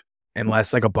redraft.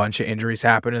 Unless like a bunch of injuries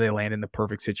happen and they land in the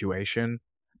perfect situation,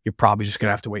 you're probably just going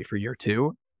to have to wait for year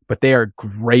 2. But they are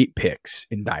great picks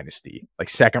in Dynasty. Like,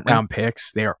 second round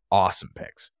picks, they are awesome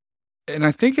picks. And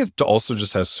I think it also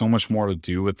just has so much more to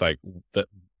do with like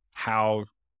how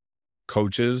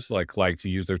coaches like to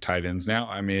use their tight ends now.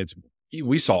 I mean,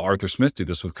 we saw Arthur Smith do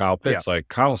this with Kyle Pitts. Yeah. Like,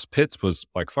 Kyle Pitts was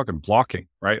like fucking blocking,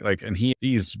 right? Like, and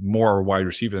he's more wide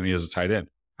receiver than he is a tight end.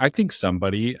 I think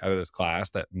somebody out of this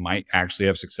class that might actually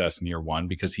have success in year 1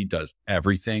 because he does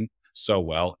everything so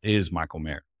well is Michael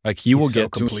Mayer. Like, he will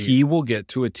get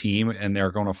to a team and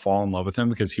they're going to fall in love with him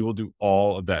because he will do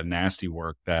all of that nasty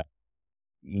work that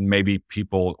maybe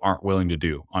people aren't willing to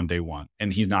do on day 1.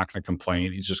 And he's not going to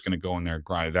complain. He's just going to go in there and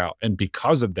grind it out. And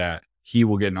because of that, he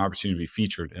will get an opportunity to be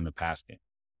featured in the pass game.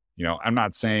 You know, I'm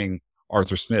not saying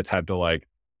Arthur Smith had to like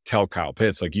tell Kyle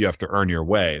Pitts, like, you have to earn your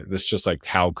way. That's just like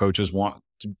how coaches want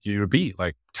you to be.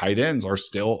 Like, tight ends are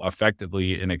still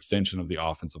effectively an extension of the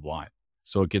offensive line.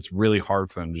 So it gets really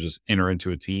hard for them to just enter into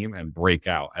a team and break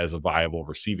out as a viable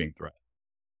receiving threat.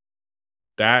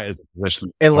 That is a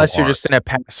position. Unless you're just in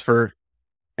a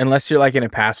unless you're like in a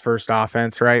pass first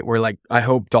offense, right? Where like, I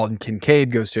hope Dalton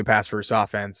Kincaid goes to a pass first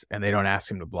offense and they don't ask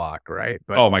him to block, right?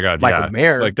 But oh my God, Michael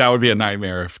Mayer, like, that would be a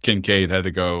nightmare if Kincaid had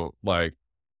to go like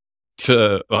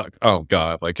to like, oh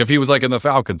God, like if he was like in the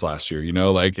Falcons last year, you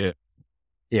know, like it.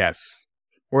 Yes.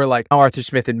 Or like Arthur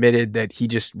Smith admitted that he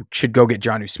just should go get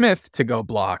Jonnu Smith to go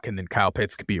block, and then Kyle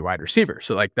Pitts could be a wide receiver.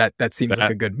 So like that seems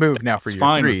like a good move now for year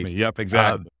 3. With me. Yep,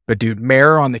 exactly. But dude,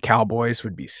 Mayer on the Cowboys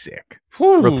would be sick.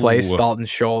 Whew. Replace Dalton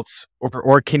Schultz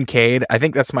or Kincaid. I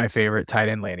think that's my favorite tight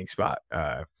end landing spot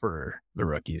for the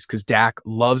rookies, because Dak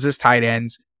loves his tight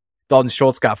ends. Dalton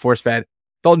Schultz got force fed.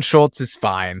 Dalton Schultz is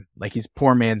fine. Like, he's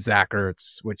poor man Zach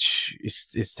Ertz, which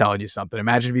is telling you something.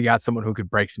 Imagine if you got someone who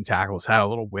could break some tackles, had a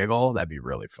little wiggle. That'd be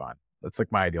really fun. That's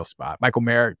like my ideal spot. Michael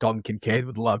Mayer, Dalton Kincaid,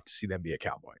 would love to see them be a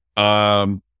Cowboy.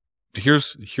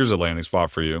 Here's a landing spot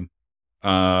for you.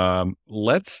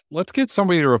 Let's get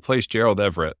somebody to replace Gerald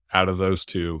Everett out of those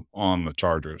two on the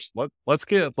Chargers. Let's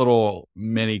get little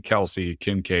mini Kelsey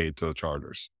Kincaid to the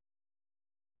Chargers.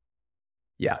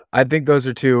 Yeah, I think those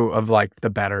are two of like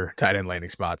the better tight end landing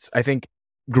spots. I think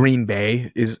Green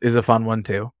Bay is a fun one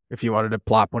too. If you wanted to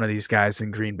plop one of these guys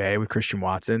in Green Bay with Christian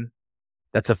Watson,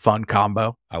 that's a fun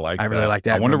combo. I really like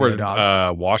that. I wonder where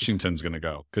Washington's going to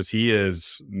go, because he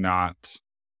is not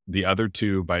the other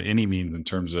two by any means in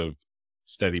terms of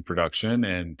steady production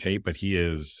and tape, but he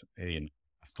is an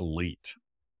athlete.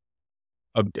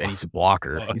 And he's a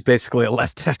blocker. He's basically a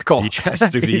left tackle. Yes,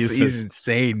 dude, he's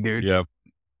insane, dude. Yep.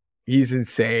 He's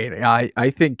insane.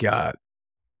 I think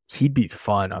he'd be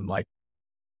fun on like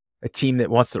a team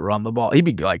that wants to run the ball. He'd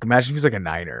be like, imagine if he's like a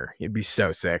Niner. He'd be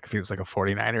so sick if he was like a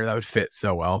 49er. That would fit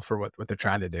so well for what they're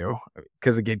trying to do.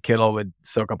 Because again, Kittle would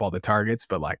soak up all the targets,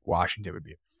 but like Washington would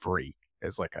be free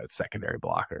as like a secondary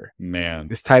blocker. Man,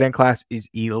 this tight end class is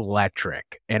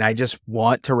electric. And I just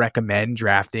want to recommend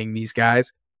drafting these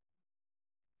guys,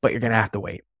 but you're going to have to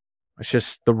wait. It's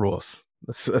just the rules.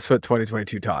 That's what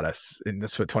 2022 taught us, and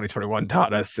that's what 2021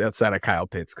 taught us outside of Kyle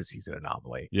Pitts, because he's an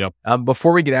anomaly. Yep.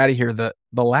 Before we get out of here, the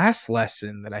last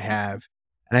lesson that I have,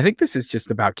 and I think this is just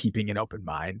about keeping an open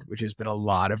mind, which has been a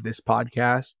lot of this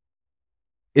podcast,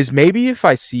 is maybe if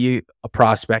I see a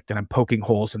prospect and I'm poking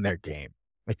holes in their game,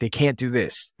 like they can't do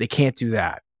this, they can't do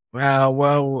that.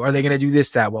 Well, are they going to do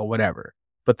this, that? Well, whatever.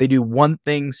 But they do one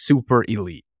thing super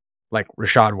elite, like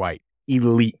Rachaad White,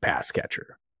 elite pass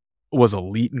catcher. Was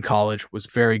elite in college, was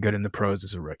very good in the pros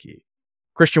as a rookie.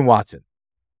 Christian Watson.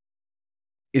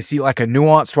 Is he like a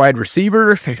nuanced wide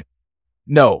receiver?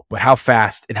 No, but how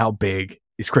fast and how big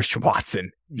is Christian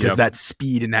Watson? Does that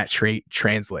speed and that trait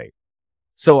translate?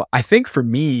 So I think for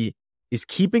me is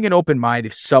keeping an open mind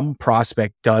if some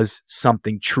prospect does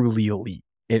something truly elite.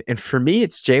 And for me,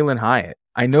 it's Jalen Hyatt.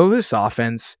 I know this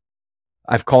offense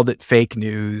I've called it fake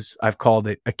news. I've called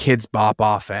it a kids bop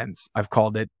offense. I've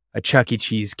called it a Chuck E.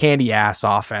 Cheese candy ass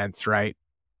offense, right?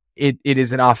 It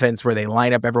is an offense where they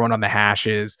line up everyone on the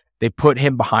hashes. They put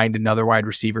him behind another wide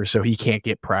receiver so he can't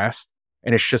get pressed,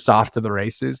 and it's just off to the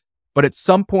races. But at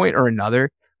some point or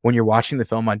another, when you're watching the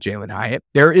film on Jalen Hyatt,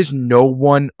 there is no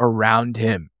one around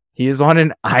him. He is on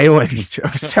an island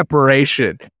of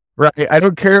separation, right? I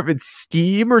don't care if it's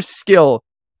scheme or skill.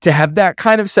 To have that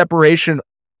kind of separation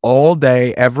all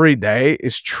day, every day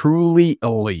is truly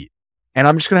elite. And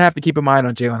I'm just going to have to keep in mind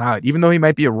on Jalen Hyatt, even though he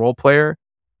might be a role player,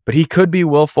 but he could be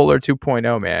Will Fuller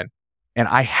 2.0, man. And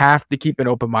I have to keep an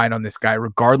open mind on this guy,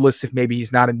 regardless if maybe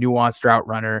he's not a nuanced route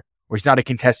runner or he's not a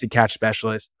contested catch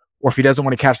specialist, or if he doesn't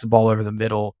want to catch the ball over the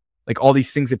middle, like all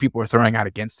these things that people are throwing out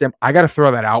against him. I got to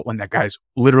throw that out when that guy's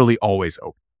literally always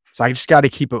open. So I just got to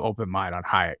keep an open mind on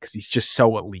Hyatt because he's just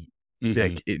so elite,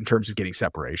 like, in terms of getting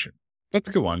separation. That's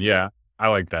a good one. Yeah, I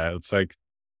like that. It's like,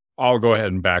 I'll go ahead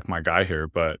and back my guy here,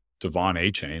 but Devon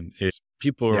A-Chain is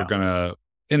people are going to,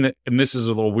 and this is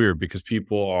a little weird because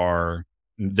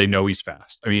they know he's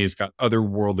fast. I mean, he's got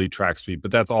otherworldly track speed,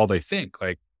 but that's all they think.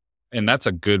 Like, and that's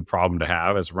a good problem to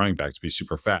have as a running back, to be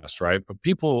super fast, right? But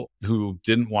people who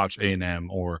didn't watch A&M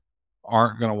or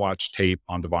aren't going to watch tape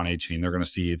on Devon A-Chain, they're going to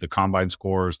see the combine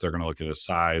scores, they're going to look at his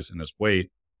size and his weight,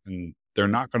 and they're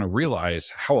not going to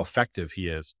realize how effective he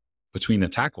is between the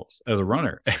tackles as a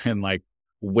runner and like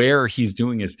where he's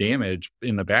doing his damage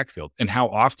in the backfield and how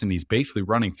often he's basically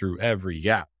running through every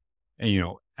gap, and,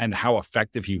 and how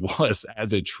effective he was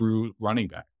as a true running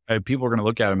back. People are going to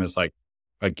look at him as like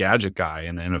a gadget guy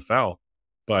in the NFL,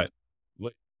 but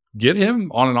get him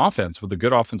on an offense with a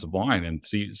good offensive line and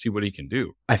see what he can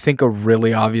do. I think a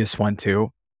really obvious one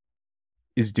too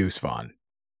is Deuce Vaughn.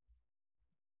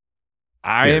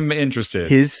 I am interested.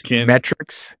 His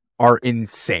metrics are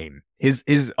insane.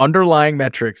 His underlying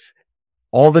metrics,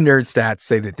 all the nerd stats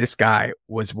say that this guy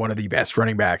was one of the best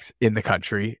running backs in the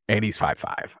country, and he's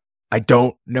 5'5". I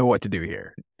don't know what to do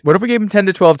here. What if we gave him 10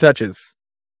 to 12 touches?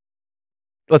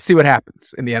 Let's see what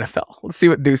happens in the NFL. Let's see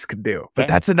what Deuce can do. But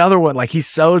that's another one. Like, he's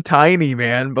so tiny,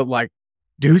 man. But like,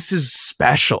 Deuce is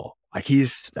special. Like,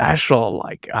 he's special.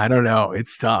 Like, I don't know.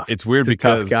 It's tough. It's weird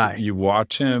because you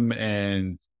watch him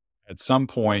and at some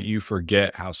point you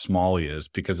forget how small he is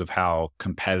because of how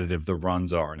competitive the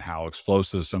runs are and how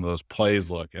explosive some of those plays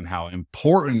look and how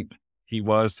important he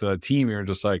was to the team. You're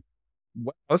just like,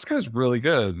 wow, this guy's really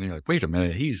good. And you're like, wait a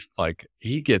minute. He's like,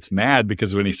 he gets mad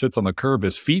because when he sits on the curb,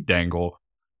 his feet dangle.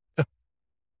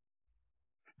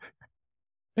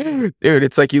 Dude,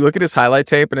 it's like you look at his highlight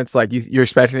tape and it's like you're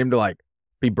expecting him to like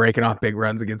be breaking off big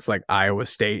runs against like Iowa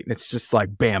State, and it's just like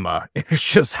Bama. It's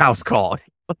just house call.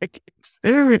 Like,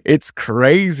 it's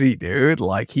crazy, dude.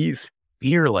 Like, he's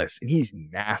fearless and he's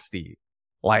nasty.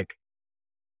 Like,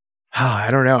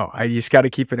 I don't know. I just got to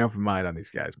keep an open mind on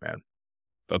these guys, man.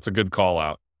 That's a good call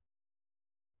out.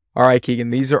 All right, Keegan,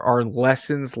 these are our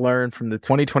lessons learned from the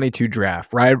 2022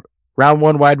 draft. Right? Round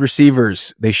one wide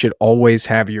receivers, they should always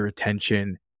have your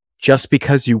attention. Just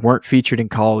because you weren't featured in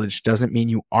college doesn't mean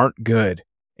you aren't good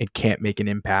and can't make an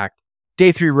impact.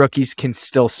 Day three rookies can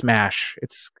still smash.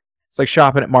 It's like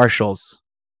shopping at Marshall's,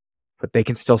 but they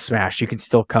can still smash. You can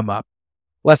still come up.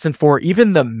 Lesson 4,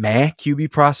 even the meh QB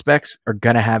prospects are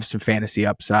going to have some fantasy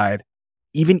upside.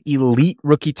 Even elite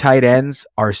rookie tight ends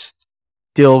are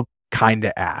still kind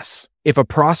of ass. If a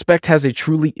prospect has a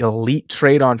truly elite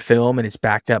trade on film and it's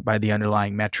backed up by the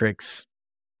underlying metrics,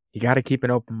 you got to keep an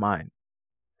open mind.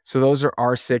 So those are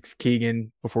our 6.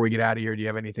 Keegan, before we get out of here, do you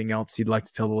have anything else you'd like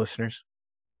to tell the listeners?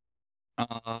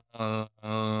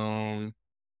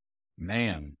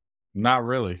 Man, not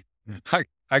really.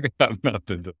 I got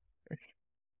nothing to.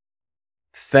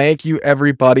 Thank you,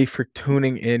 everybody, for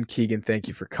tuning in. Keegan, thank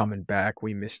you for coming back.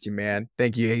 We missed you, man.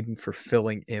 Thank you, Aiden, for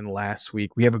filling in last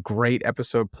week. We have a great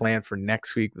episode planned for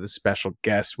next week with a special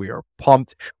guest. We are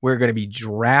pumped. We're going to be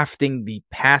drafting the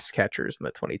pass catchers in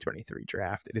the 2023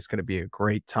 draft. It is going to be a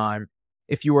great time.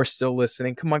 If you are still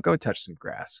listening, come on, go touch some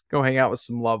grass. Go hang out with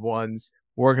some loved ones.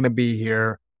 We're going to be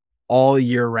here all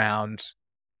year round,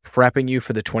 prepping you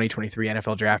for the 2023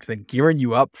 NFL draft, and then gearing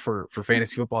you up for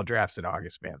fantasy football drafts in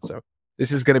August, man. So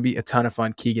this is going to be a ton of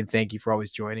fun. Keegan, thank you for always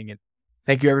joining. And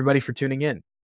thank you, everybody, for tuning in.